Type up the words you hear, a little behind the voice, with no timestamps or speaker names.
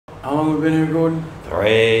How long have we been here, Gordon?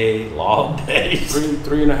 3 long days.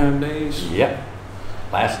 3.5 days? Yep.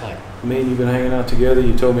 Last night. Me and you've been hanging out together.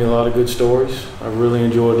 You told me a lot of good stories. I really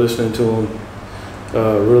enjoyed listening to them.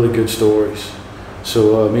 Really good stories.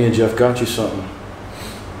 So me and Jeff got you something.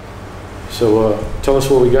 So tell us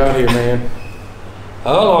what we got here, man.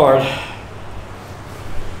 Oh, Lord.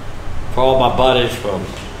 For all my buddies from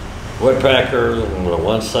Woodpecker and the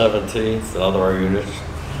 117th and other units,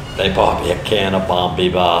 they bought me a can of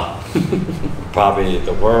Bombiba. Probably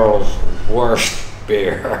the world's worst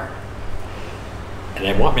beer. And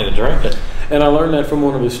they want me to drink it. And I learned that from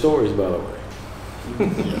one of his stories, by the way.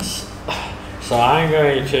 Yes. So I'm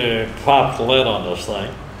going to pop the lid on this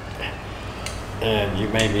thing. And you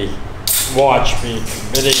made me watch me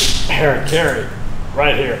committing harakiri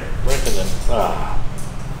right here, drinking it.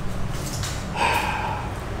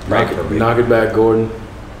 Knock it back, Gordon.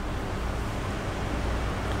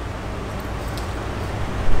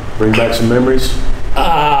 Bring back some memories.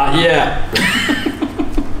 Yeah.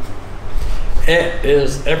 It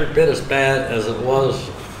is every bit as bad as it was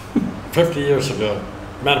 50 years ago.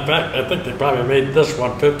 Matter of fact, I think they probably made this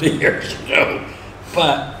one 50 years ago.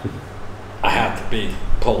 But I have to be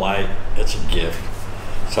polite. It's a gift.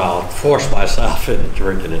 So I'll force myself into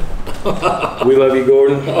drinking it. We love you,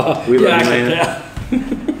 Gordon. We love you, man.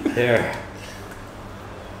 Here.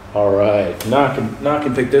 All right. Knock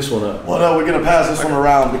and pick this one up. Well, no, we're gonna pass this one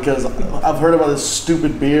around because I've heard about this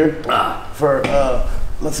stupid beer for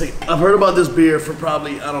let's see. I've heard about this beer for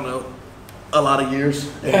probably, I don't know, a lot of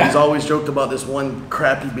years. And he's always joked about this one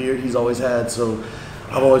crappy beer he's always had, so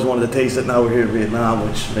I've always wanted to taste it. Now we're here in Vietnam,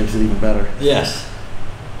 which makes it even better. Yes.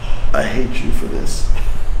 I hate you for this.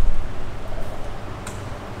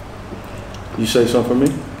 You say something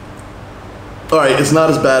for me? All right, it's not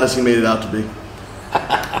as bad as he made it out to be.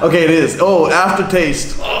 Okay, it is. Oh,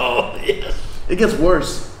 aftertaste. Oh, yes. It gets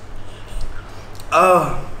worse.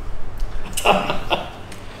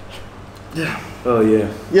 Yeah. Oh, yeah.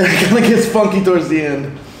 Yeah, it kind of gets funky towards the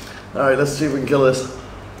end. All right, let's see if we can kill this.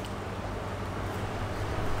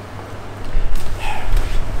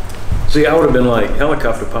 See, I would have been like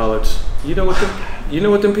helicopter pilots. You know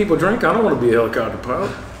what them people drink? I don't want to be a helicopter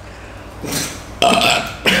pilot.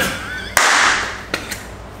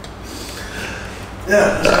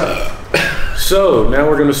 Yeah. So now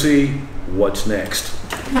we're gonna see what's next.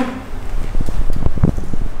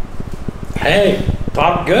 Hey,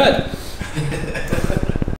 thought good.